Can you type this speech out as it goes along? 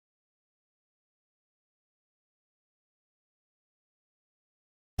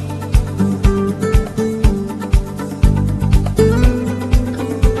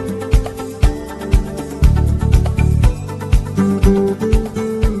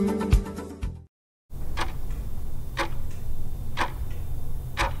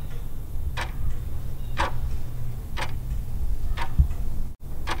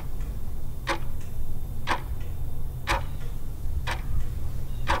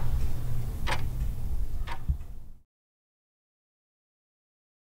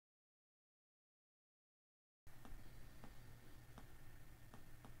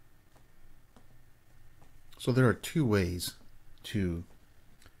So there are two ways to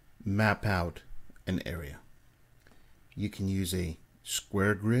map out an area. You can use a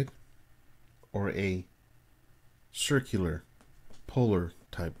square grid or a circular polar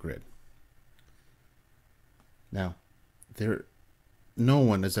type grid. Now, no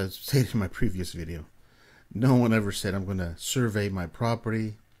one, as I stated in my previous video, no one ever said I'm going to survey my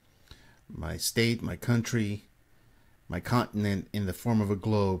property, my state, my country, my continent in the form of a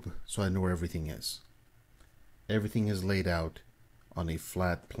globe so I know where everything is. Everything is laid out on a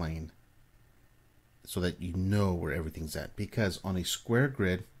flat plane so that you know where everything's at. Because on a square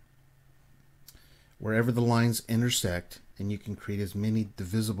grid, wherever the lines intersect, and you can create as many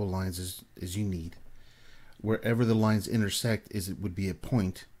divisible lines as you need, wherever the lines intersect it would be a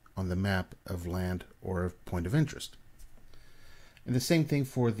point on the map of land or a point of interest. And the same thing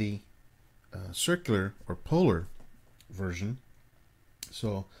for the circular or polar version.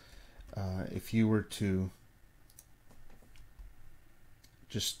 So if you were to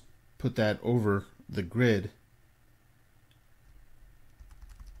just put that over the grid,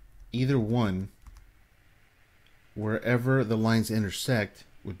 either one, wherever the lines intersect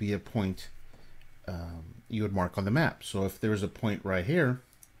would be a point you would mark on the map. So if there's a point right here,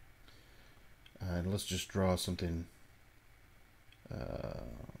 and let's just draw something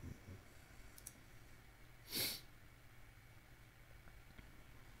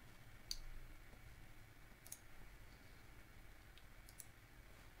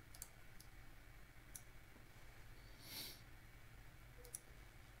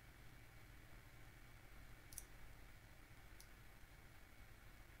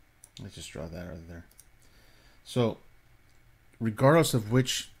let's just draw that right there. So regardless of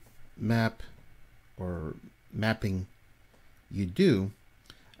which map or mapping you do,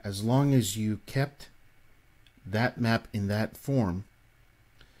 as long as you kept that map in that form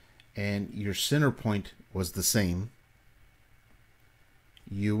and your center point was the same,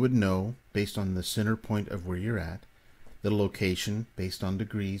 you would know based on the center point of where you're at, the location based on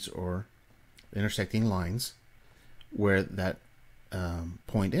degrees or intersecting lines, where that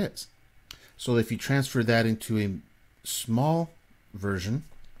point is. So if you transfer that into a small version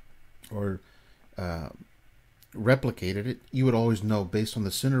or replicated it, you would always know based on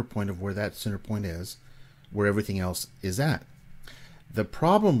the center point of where that center point is, where everything else is at. The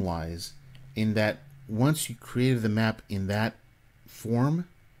problem lies in that once you created the map in that form,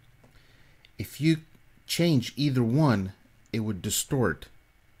 if you change either one, it would distort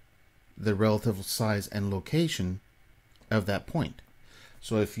the relative size and location of that point.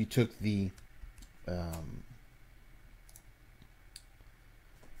 So if you took the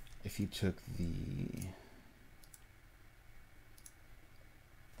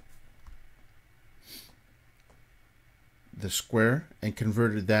square and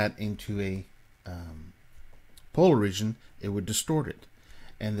converted that into a polar region, it would distort it.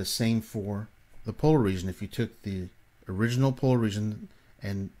 And the same for the polar region. If you took the original polar region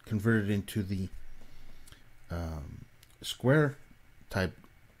and converted it into the square type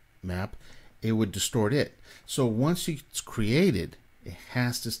map, it would distort it. So once it's created, it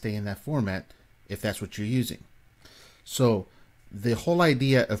has to stay in that format if that's what you're using. So the whole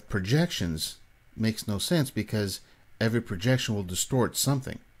idea of projections makes no sense because every projection will distort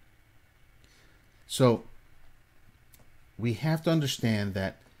something. So we have to understand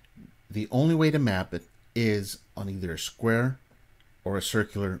that the only way to map it is on either a square or a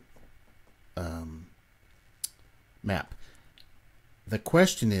circular map. The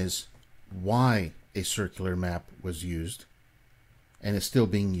question is why a circular map was used and is still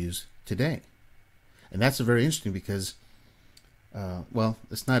being used today. And that's very interesting because, well,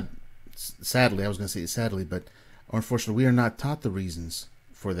 it's not, sadly, I was going to say sadly, but unfortunately, we are not taught the reasons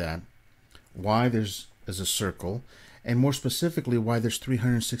for that. Why there's a circle, and more specifically, why there's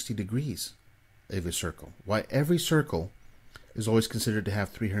 360 degrees of a circle. Why every circle is always considered to have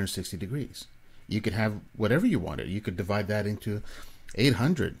 360 degrees. You could have whatever you wanted. You could divide that into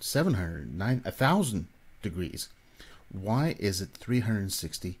 800, 700, 1,000 degrees. Why is it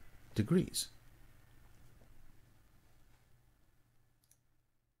 360 degrees?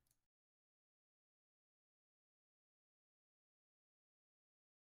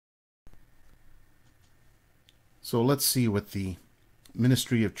 So let's see what the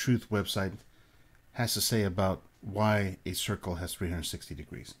Ministry of Truth website has to say about why a circle has 360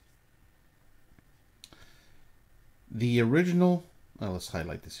 degrees. The original, well, let's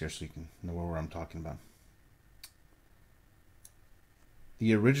highlight this here so you can know what I'm talking about.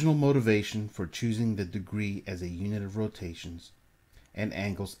 The original motivation for choosing the degree as a unit of rotations and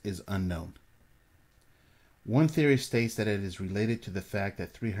angles is unknown. One theory states that it is related to the fact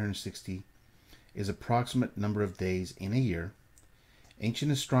that 360 is approximate number of days in a year,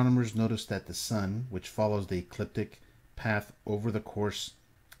 ancient astronomers noticed that the sun, which follows the ecliptic path over the course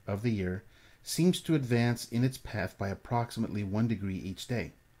of the year, seems to advance in its path by approximately 1 degree each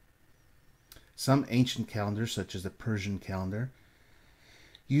day. Some ancient calendars, such as the Persian calendar,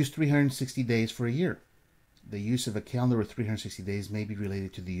 use 360 days for a year. The use of a calendar with 360 days may be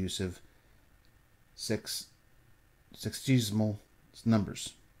related to the use of sexagesimal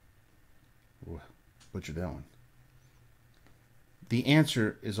numbers. Ooh, butchered that one. The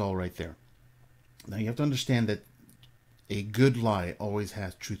answer is all right there. Now you have to understand that a good lie always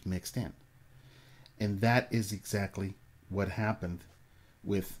has truth mixed in. And that is exactly what happened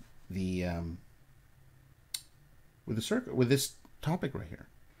with the circle, with this topic right here.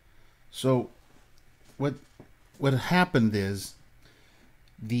 So what happened is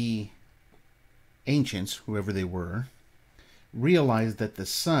the ancients, whoever they were, realized that the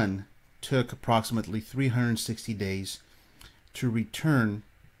sun took approximately 360 days to return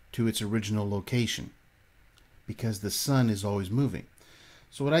to its original location, because the sun is always moving.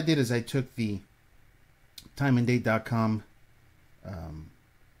 So what I did is I took the timeanddate.com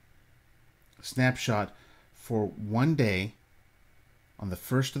snapshot for 1 day on the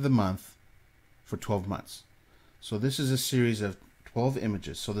first of the month for 12 months. So this is a series of 12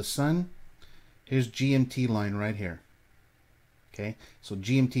 images. So the sun, here's GMT line right here. Okay, so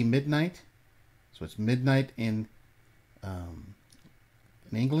GMT midnight. So it's midnight in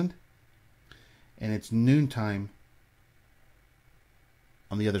England, and it's noontime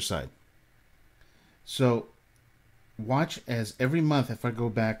on the other side. So watch as every month, if I go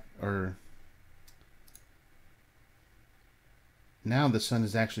back, or now the sun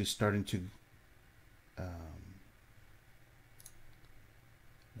is actually starting to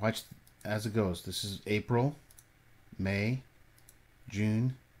watch as it goes. This is April, May,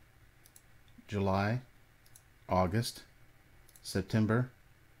 June, July, August, September,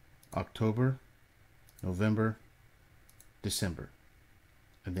 October, November, December.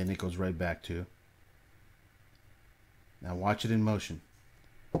 And then it goes right back to. Now watch it in motion.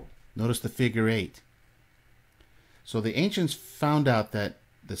 Notice the figure 8. So the ancients found out that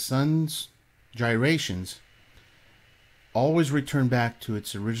the sun's gyrations always return back to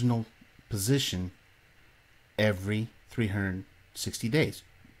its original position every 360 days.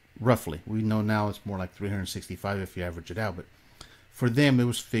 Roughly. We know now it's more like 365 if you average it out, but for them it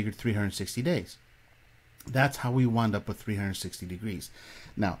was figured 360 days. That's how we wound up with 360 degrees.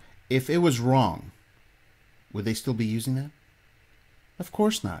 Now, if it was wrong, would they still be using that? Of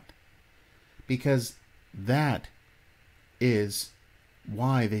course not. Because that is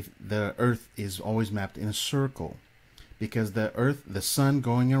why the Earth is always mapped in a circle. Because the sun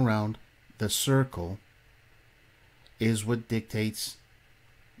going around the circle is what dictates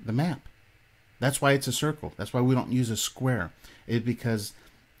the map. That's why it's a circle. That's why we don't use a square. It's because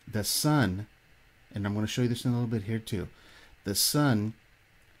the sun, and I'm going to show you this in a little bit here too, the sun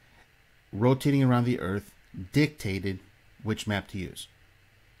rotating around the Earth dictated which map to use.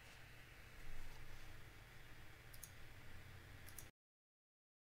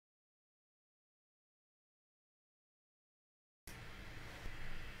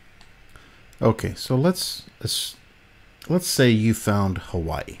 Okay, so let's say you found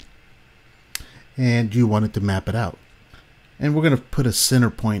Hawaii and you wanted to map it out, and we're going to put a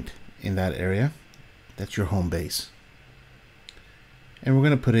center point in that area. That's your home base, and we're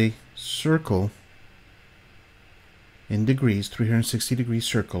going to put a circle in degrees, 360 degree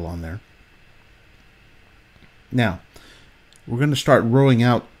circle on there. Now we're going to start rowing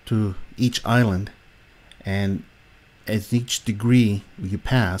out to each island, and as each degree you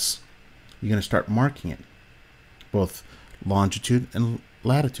pass, you're going to start marking it, both longitude and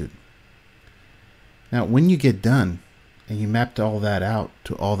latitude. Now, when you get done and you mapped all that out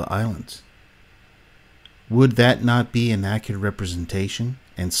to all the islands, would that not be an accurate representation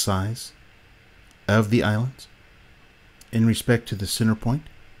and size of the islands in respect to the center point?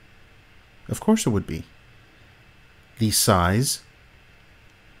 Of course it would be. The size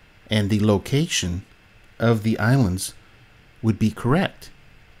and the location of the islands would be correct.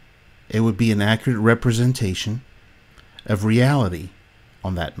 It would be an accurate representation of reality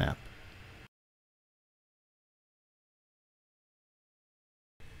on that map.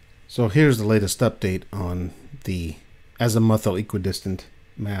 So here's the latest update on the azimuthal equidistant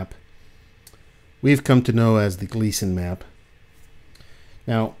map we've come to know as the Gleason Map.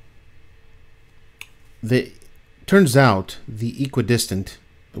 Now, turns out the equidistant,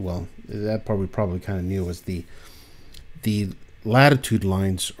 well, that probably kind of new, was the latitude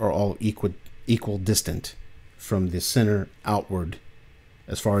lines are all equal distant from the center outward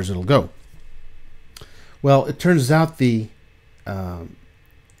as far as it'll go. Well, it turns out and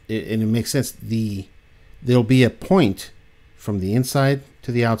it makes sense. There'll be a point from the inside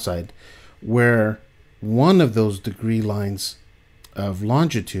to the outside where one of those degree lines of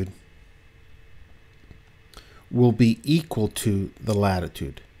longitude will be equal to the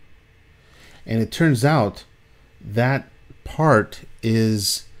latitude. And it turns out that part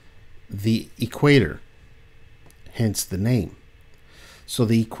is the equator, hence the name. So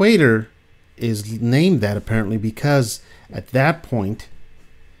the equator is named that apparently because at that point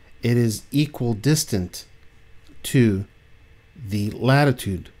it is equidistant to the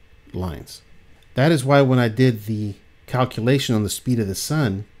latitude lines. That is why when I did the calculation on the speed of the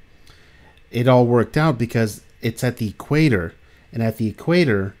sun, it all worked out because it's at the equator, and at the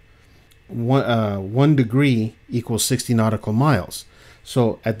equator, 1 degree equals 60 nautical miles.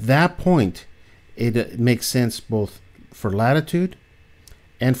 So at that point, it makes sense both for latitude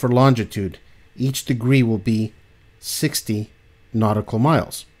and for longitude. Each degree will be 60 nautical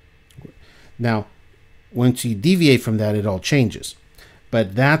miles. Now, once you deviate from that, it all changes.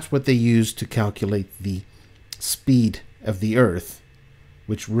 But that's what they used to calculate the speed of the Earth,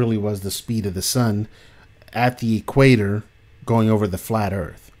 which really was the speed of the sun at the equator going over the flat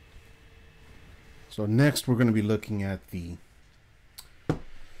Earth. So next we're going to be looking at the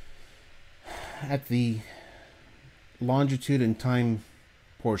longitude and time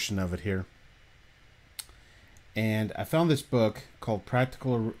portion of it here. And I found this book called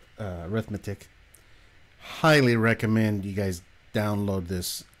Practical Arithmetic. Highly recommend you guys download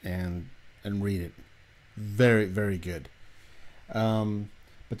this and read it. Very, very good.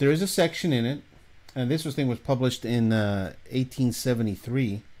 But there is a section in it, and this thing was published in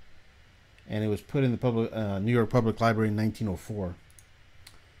 1873, and it was put in the New York Public Library in 1904.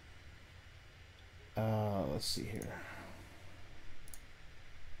 Let's see here.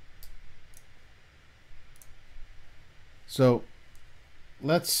 So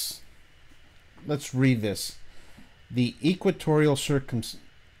let's read this. The equatorial circumference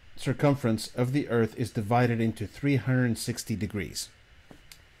of the Earth is divided into 360 degrees,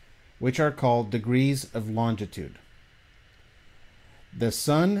 which are called degrees of longitude. The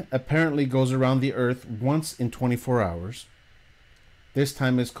sun apparently goes around the Earth once in 24 hours. This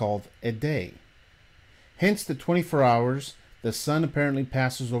time is called a day. Hence, the 24 hours, the sun apparently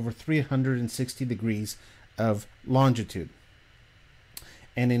passes over 360 degrees of longitude.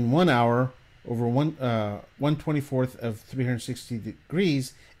 And in 1 hour, over 1/24 of 360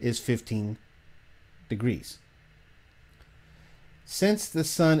 degrees is 15 degrees. Since the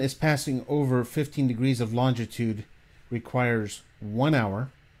sun is passing over 15 degrees of longitude requires 1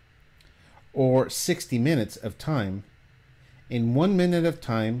 hour or 60 minutes of time, in 1 minute of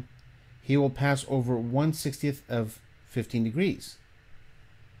time, he will pass over 1/60th of 15 degrees.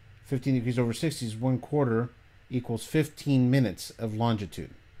 15 degrees over 60 is 1/4 equals 15 minutes of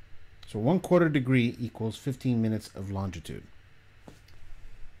longitude. So 1/4 degree equals 15 minutes of longitude.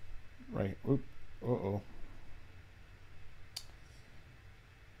 Right.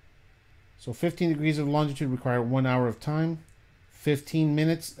 So 15 degrees of longitude require 1 hour of time. 15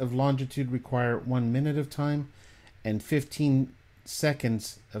 minutes of longitude require 1 minute of time. And 15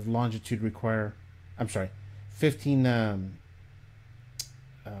 seconds of longitude require, 15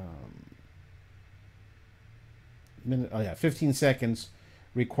 15 seconds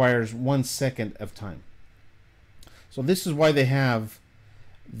requires 1 second of time. So this is why they have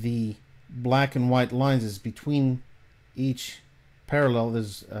the black and white lines, is between each parallel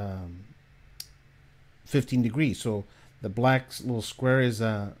there's 15 degrees. So the black little square is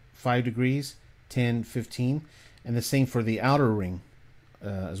 5 degrees, 10, 15, and the same for the outer ring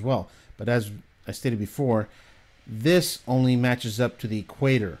as well. But as I stated before, this only matches up to the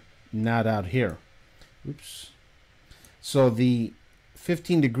equator, not out here. Oops. So the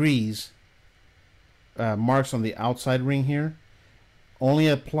 15 degrees marks on the outside ring here only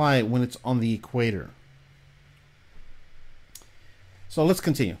apply when it's on the equator. So let's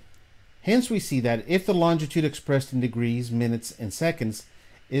continue. Hence we see that if the longitude expressed in degrees, minutes, and seconds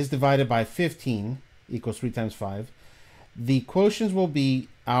is divided by 15 equals 3 times 5, the quotients will be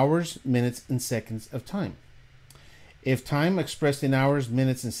hours, minutes, and seconds of time. If time expressed in hours,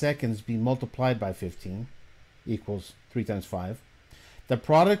 minutes, and seconds be multiplied by 15 equals 3 times 5, the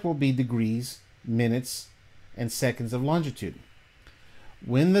product will be degrees, minutes, and seconds of longitude.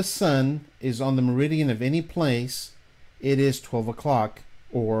 When the sun is on the meridian of any place, it is 12 o'clock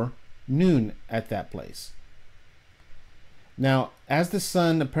or noon at that place. Now, as the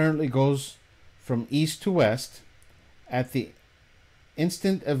sun apparently goes from east to west, at the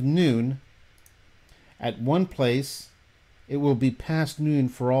instant of noon, at one place, it will be past noon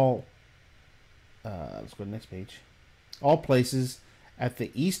for all let's go to the next page. All places at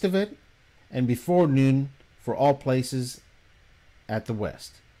the east of it, and before noon for all places at the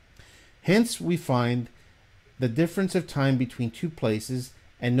west. Hence, we find the difference of time between two places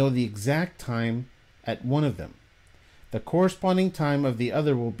and know the exact time at one of them. The corresponding time of the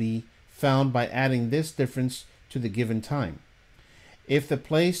other will be found by adding this difference to the given time, if the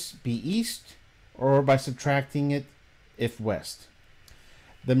place be east, or by subtracting it if west.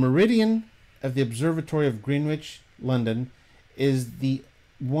 The meridian of the Observatory of Greenwich, London, is the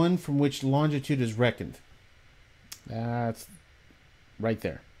one from which longitude is reckoned. That's right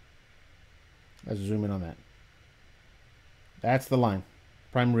there. Let's zoom in on that. That's the line,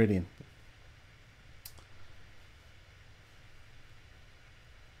 prime meridian.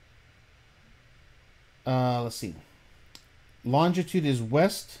 Let's see. Longitude is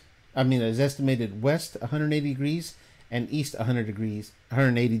is estimated west 180 degrees and east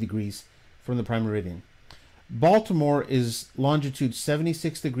 180 degrees from the prime meridian. Baltimore is longitude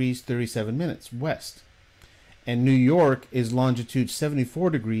 76 degrees 37 minutes west, and New York is longitude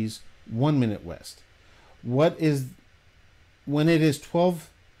 74 degrees 1 minute west. When it is 12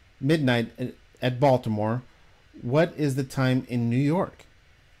 midnight at Baltimore, what is the time in New York?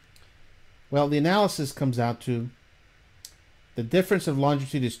 Well, the analysis comes out to the difference of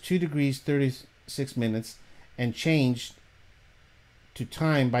longitude is 2 degrees 36 minutes and changed to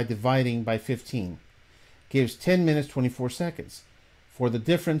time by dividing by 15 gives 10 minutes 24 seconds. For the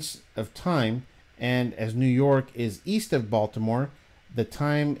difference of time, and as New York is east of Baltimore, the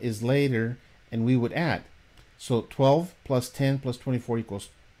time is later, and we would add. So 12 plus 10 plus 24 equals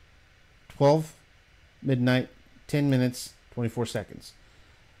 12 midnight, 10 minutes 24 seconds.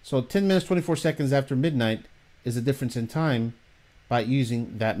 So 10 minutes 24 seconds after midnight is the difference in time by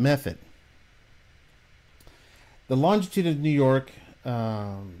using that method. The longitude of New York,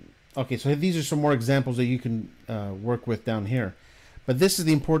 okay, so these are some more examples that you can work with down here. But this is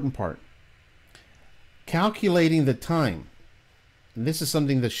the important part. Calculating the time. And this is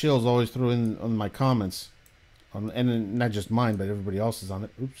something that Shills always threw in on my comments. And not just mine, but everybody else's on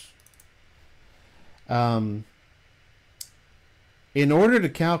it. Oops. In order to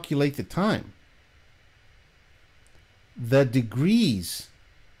calculate the time, the degrees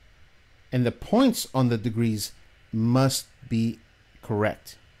and the points on the degrees must be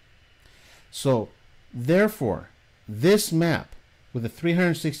correct. So, therefore, this map with the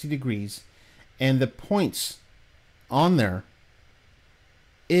 360 degrees and the points on there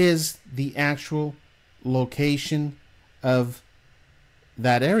is the actual location of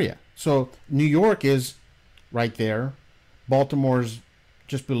that area. So, New York is right there. Baltimore's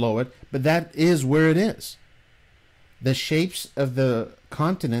just below it, but that is where it is. The shapes of the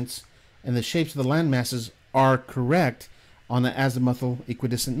continents and the shapes of the land masses are correct on the azimuthal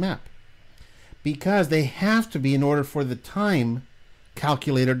equidistant map, because they have to be in order for the time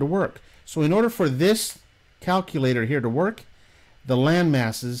calculator to work. So in order for this calculator here to work, the land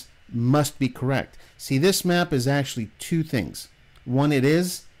masses must be correct. See, this map is actually two things. One, it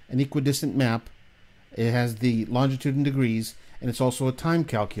is an equidistant map. It has the longitude in degrees, and it's also a time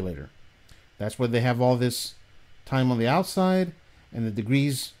calculator. That's why they have all this time on the outside and the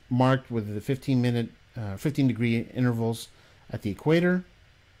degrees marked with the 15 degree intervals at the equator.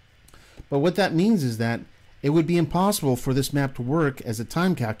 But what that means is that it would be impossible for this map to work as a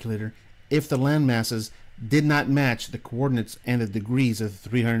time calculator if the land masses did not match the coordinates and the degrees of the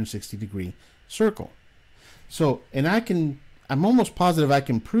 360 degree circle. So, and I'm almost positive I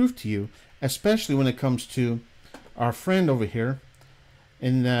can prove to you, especially when it comes to our friend over here,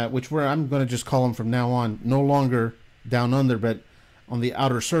 in which I'm going to just call him from now on, no longer down under, but on the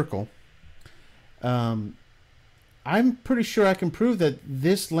outer circle. I'm pretty sure I can prove that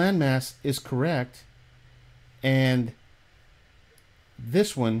this landmass is correct, and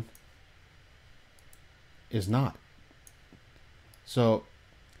this one is not. So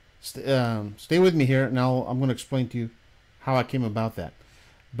stay with me here, and I'm going to explain to you how I came about that.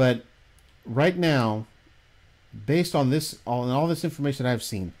 But right now, based on this, all this information I've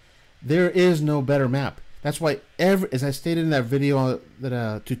seen, there is no better map. That's why, as I stated in that video,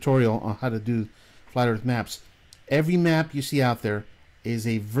 that tutorial on how to do flat Earth maps, every map you see out there is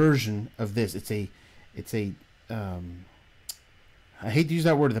a version of this. It's a I hate to use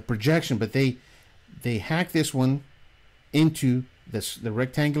that word, the projection, but they hack this one into the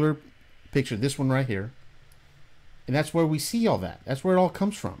rectangular picture, this one right here, and that's where we see all that. That's where it all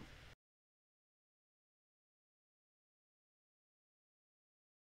comes from.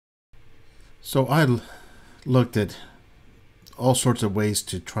 So I looked at all sorts of ways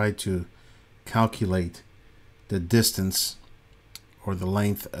to try to calculate the distance or the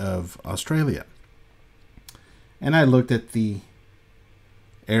length of Australia. And I looked at the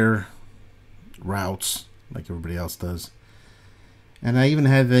air routes like everybody else does. And I even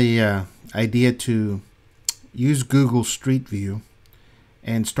had the idea to use Google Street View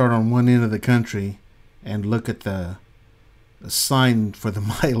and start on one end of the country and look at the sign for the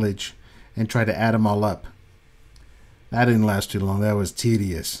mileage and try to add them all up. That didn't last too long. That was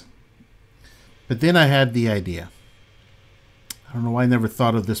tedious. But then I had the idea. I don't know why I never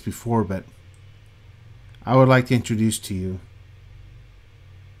thought of this before, but I would like to introduce to you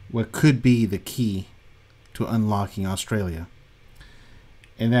what could be the key to unlocking Australia,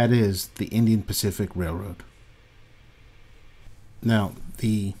 and that is the Indian Pacific Railroad. Now,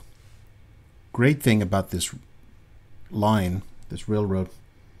 the great thing about this line, this railroad,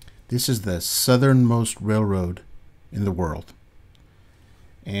 this is the southernmost railroad in the world,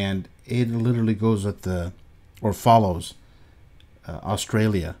 and it literally goes at the, or follows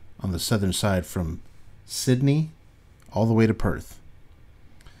Australia on the southern side from Sydney all the way to Perth.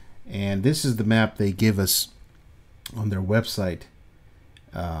 And this is the map they give us on their website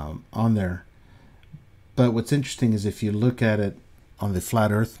on there. But what's interesting is if you look at it on the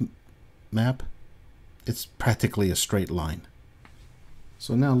flat earth map, it's practically a straight line.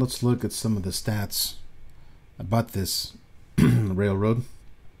 So now let's look at some of the stats about this railroad.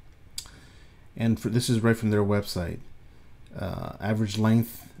 And this is right from their website. Average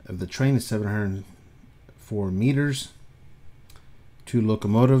length of the train is 704 meters. 2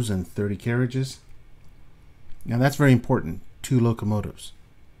 locomotives and 30 carriages. Now that's very important. 2 locomotives.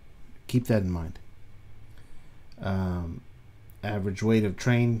 Keep that in mind. Average weight of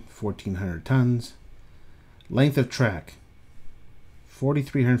train 1,400 tons. Length of track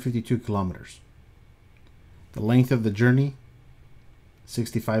 4,352 kilometers. The length of the journey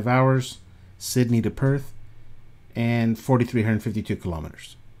 65 hours, Sydney to Perth, and 4,352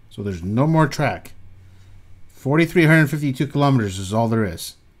 kilometers. So there's no more track. 4,352 kilometers is all there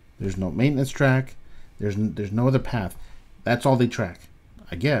is. There's no maintenance track. There's no other path. That's all they track,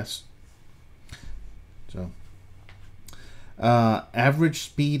 I guess. So, average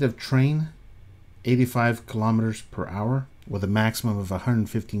speed of train, 85 kilometers per hour, with a maximum of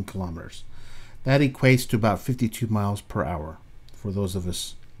 115 kilometers. That equates to about 52 miles per hour for those of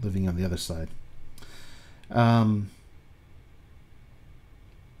us living on the other side.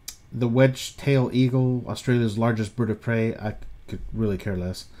 The wedge-tail eagle, Australia's largest bird of prey, I could really care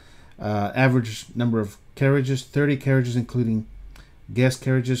less. Average number of carriages, 30 carriages, including guest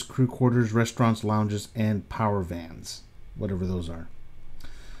carriages, crew quarters, restaurants, lounges, and power vans, whatever those are.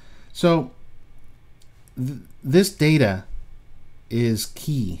 So, this data is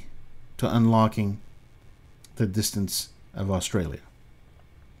key to unlocking the distance of Australia.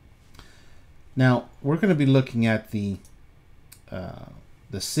 Now, we're going to be looking at the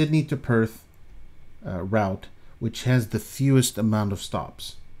Sydney to Perth route, which has the fewest amount of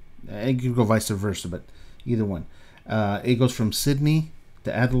stops. It could go vice versa, but either one. It goes from Sydney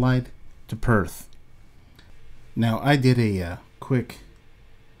to Adelaide to Perth. Now, I did a quick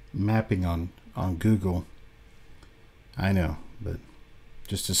mapping on Google. I know, but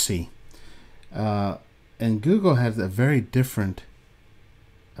just to see. And Google has a very different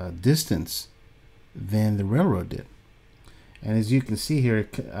distance than the railroad did. And as you can see here,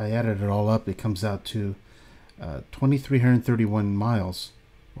 I added it all up. It comes out to 2,331 miles,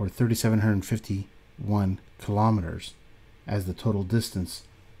 or 3,751 kilometers, as the total distance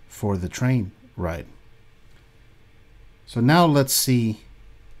for the train ride. So now let's see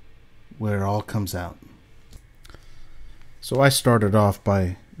where it all comes out. So I started off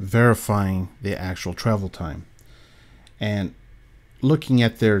by verifying the actual travel time, and looking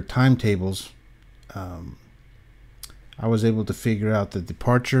at their timetables, I was able to figure out the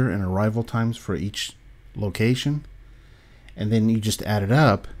departure and arrival times for each location, and then you just add it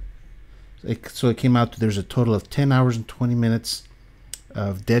up. So it came out to there's a total of 10 hours and 20 minutes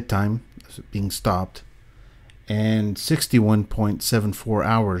of dead time being stopped, and 61.74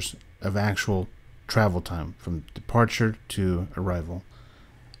 hours of actual travel time from departure to arrival,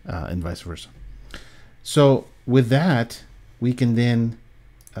 and vice versa. So with that, we can then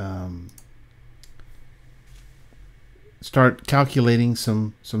start calculating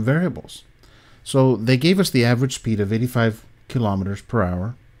some variables. So they gave us the average speed of 85 kilometers per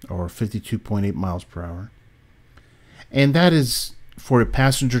hour, or 52.8 miles per hour, and that is for a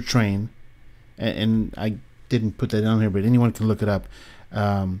passenger train. And I didn't put that on here, but anyone can look it up.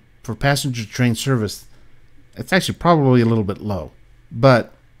 For passenger train service, it's actually probably a little bit low,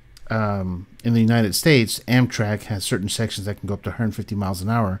 but in the United States, Amtrak has certain sections that can go up to 150 miles an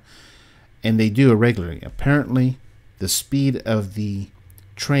hour, and they do it regularly. Apparently, the speed of the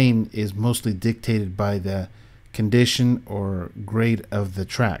train is mostly dictated by the condition or grade of the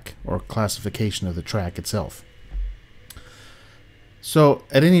track, or classification of the track itself. So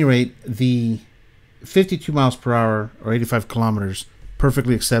at any rate, the 52 miles per hour or 85 kilometers,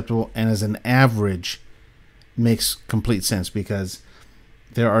 perfectly acceptable, and as an average makes complete sense, because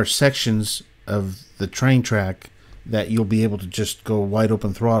there are sections of the train track that you'll be able to just go wide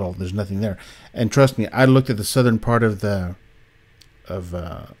open throttle. There's nothing there. And trust me, I looked at the southern part of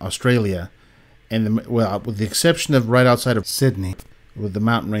Australia, and well, with the exception of right outside of Sydney, with the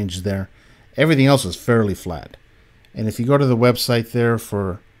mountain ranges there, everything else is fairly flat. And if you go to the website there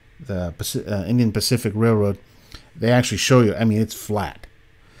for the Indian Pacific Railroad, they actually show you, I mean, it's flat.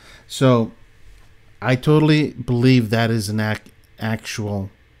 So I totally believe that is an actual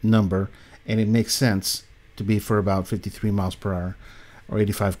number, and it makes sense to be for about 53 miles per hour or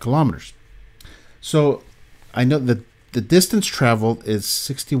 85 kilometers. So I know that the distance traveled is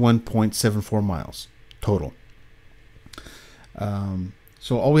 61.74 miles total.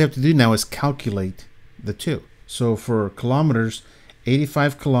 So all we have to do now is calculate the two. So for kilometers,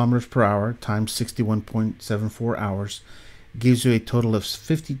 85 kilometers per hour times 61.74 hours gives you a total of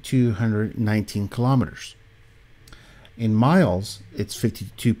 5,219 kilometers. In miles, it's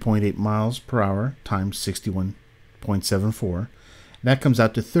 52.8 miles per hour times 61.74. That comes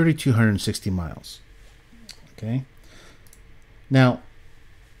out to 3,260 miles. Okay. Now,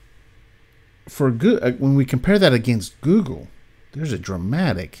 for when we compare that against Google, there's a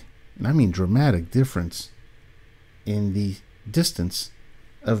dramatic, and I mean dramatic, difference in the distance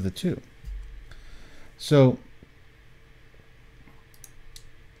of the two. So,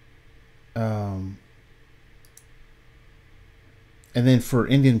 and then for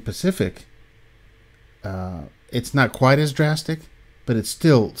Indian Pacific, it's not quite as drastic, but it's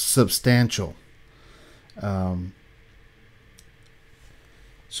still substantial.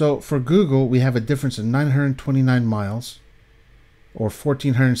 So for Google, we have a difference of 929 miles, or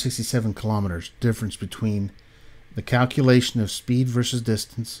 1,467 kilometers, difference between the calculation of speed versus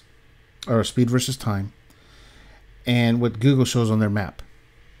distance, or speed versus time, and what Google shows on their map.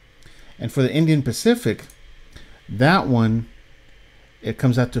 And for the Indian Pacific, that one, it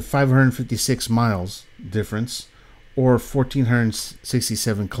comes out to 556 miles difference, or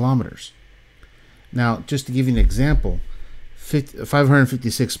 1,467 kilometers. Now, just to give you an example,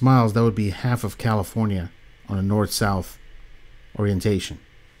 556 miles, that would be half of California on a north-south orientation.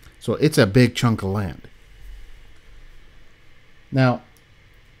 So it's a big chunk of land. Now,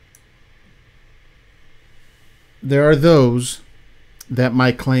 there are those that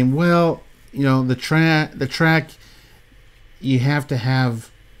might claim, well, you know, the track, you have to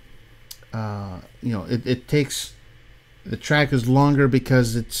have, you know, it takes, the track is longer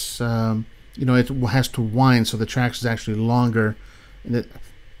because it's, you know, it has to wind, so the track is actually longer.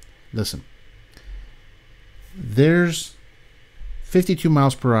 Listen, there's 52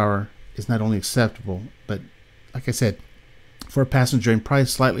 miles per hour is not only acceptable, but like I said, for a passenger train, probably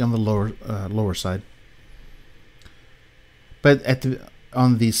slightly on the lower side. But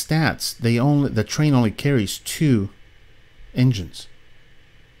on the stats, the train only carries 2 engines.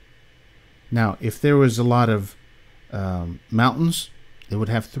 Now, if there was a lot of mountains, they would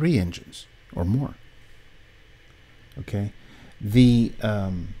have 3 engines or more. Okay, as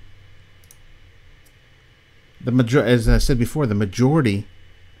I said before, the majority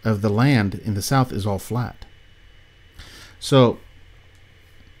of the land in the south is all flat. So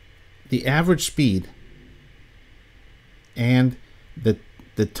the average speed and the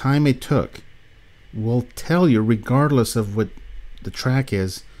time it took will tell you, regardless of what the track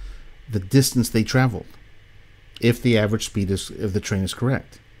is, the distance they traveled, if the average speed if the train is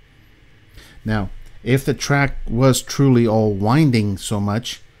correct. Now, if the track was truly all winding so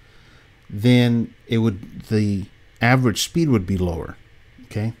much, then the average speed would be lower.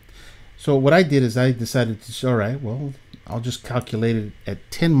 Okay, so what I did is I decided to say, all right, well, I'll just calculate it at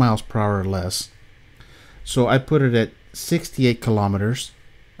 10 miles per hour or less. So I put it at 68 kilometers.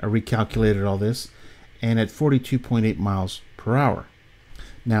 I recalculated all this, and at 42.8 miles per hour.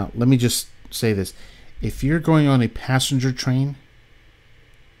 Now, let me just say this. If you're going on a passenger train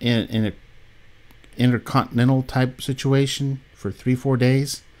in an intercontinental type situation for 3-4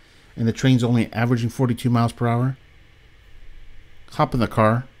 days, and the train's only averaging 42 miles per hour, hop in the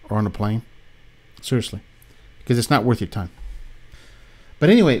car or on a plane. Seriously. Because it's not worth your time. But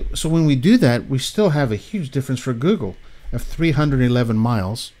anyway, so when we do that, we still have a huge difference for Google of 311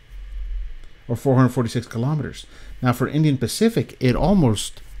 miles or 446 kilometers. Now for Indian Pacific, it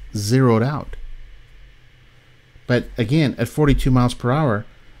almost zeroed out. But again, at 42 miles per hour,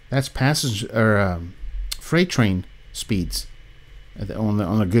 that's passenger or freight train speeds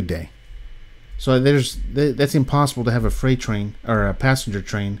on a good day. So that's impossible to have a freight train or a passenger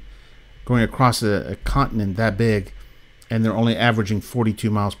train going across a continent that big, and they're only averaging 42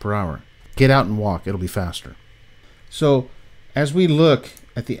 miles per hour. Get out and walk. It'll be faster. So as we look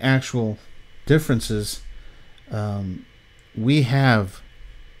at the actual differences, we have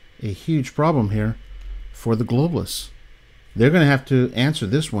a huge problem here for the globalists. They're going to have to answer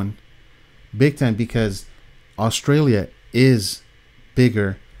this one big time, because Australia is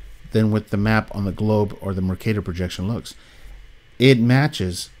bigger than what the map on the globe or the Mercator projection looks. It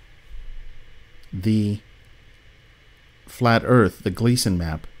matches the flat Earth, the Gleason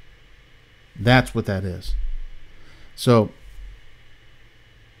map. That's what that is. So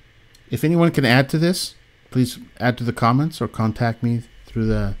if anyone can add to this, please add to the comments or contact me through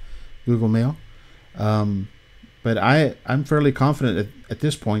the Google Mail. But I'm fairly confident at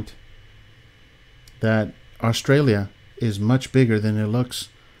this point that Australia is much bigger than it looks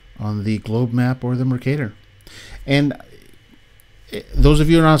on the globe map or the Mercator. And those of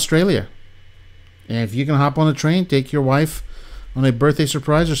you in Australia, and if you can hop on a train, take your wife on a birthday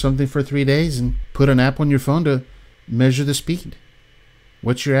surprise or something for 3 days and put an app on your phone to measure the speed.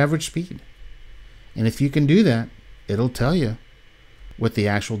 What's your average speed? And if you can do that, it'll tell you what the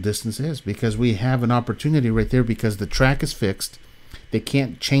actual distance is, because we have an opportunity right there, because the track is fixed. They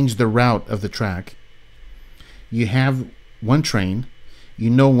can't change the route of the track. You have one train. You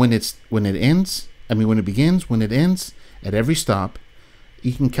know when it begins, when it ends, at every stop.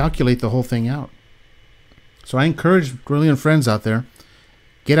 You can calculate the whole thing out. So I encourage brilliant friends out there,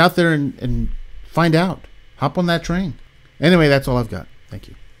 get out there and find out. Hop on that train. Anyway, that's all I've got. Thank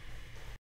you.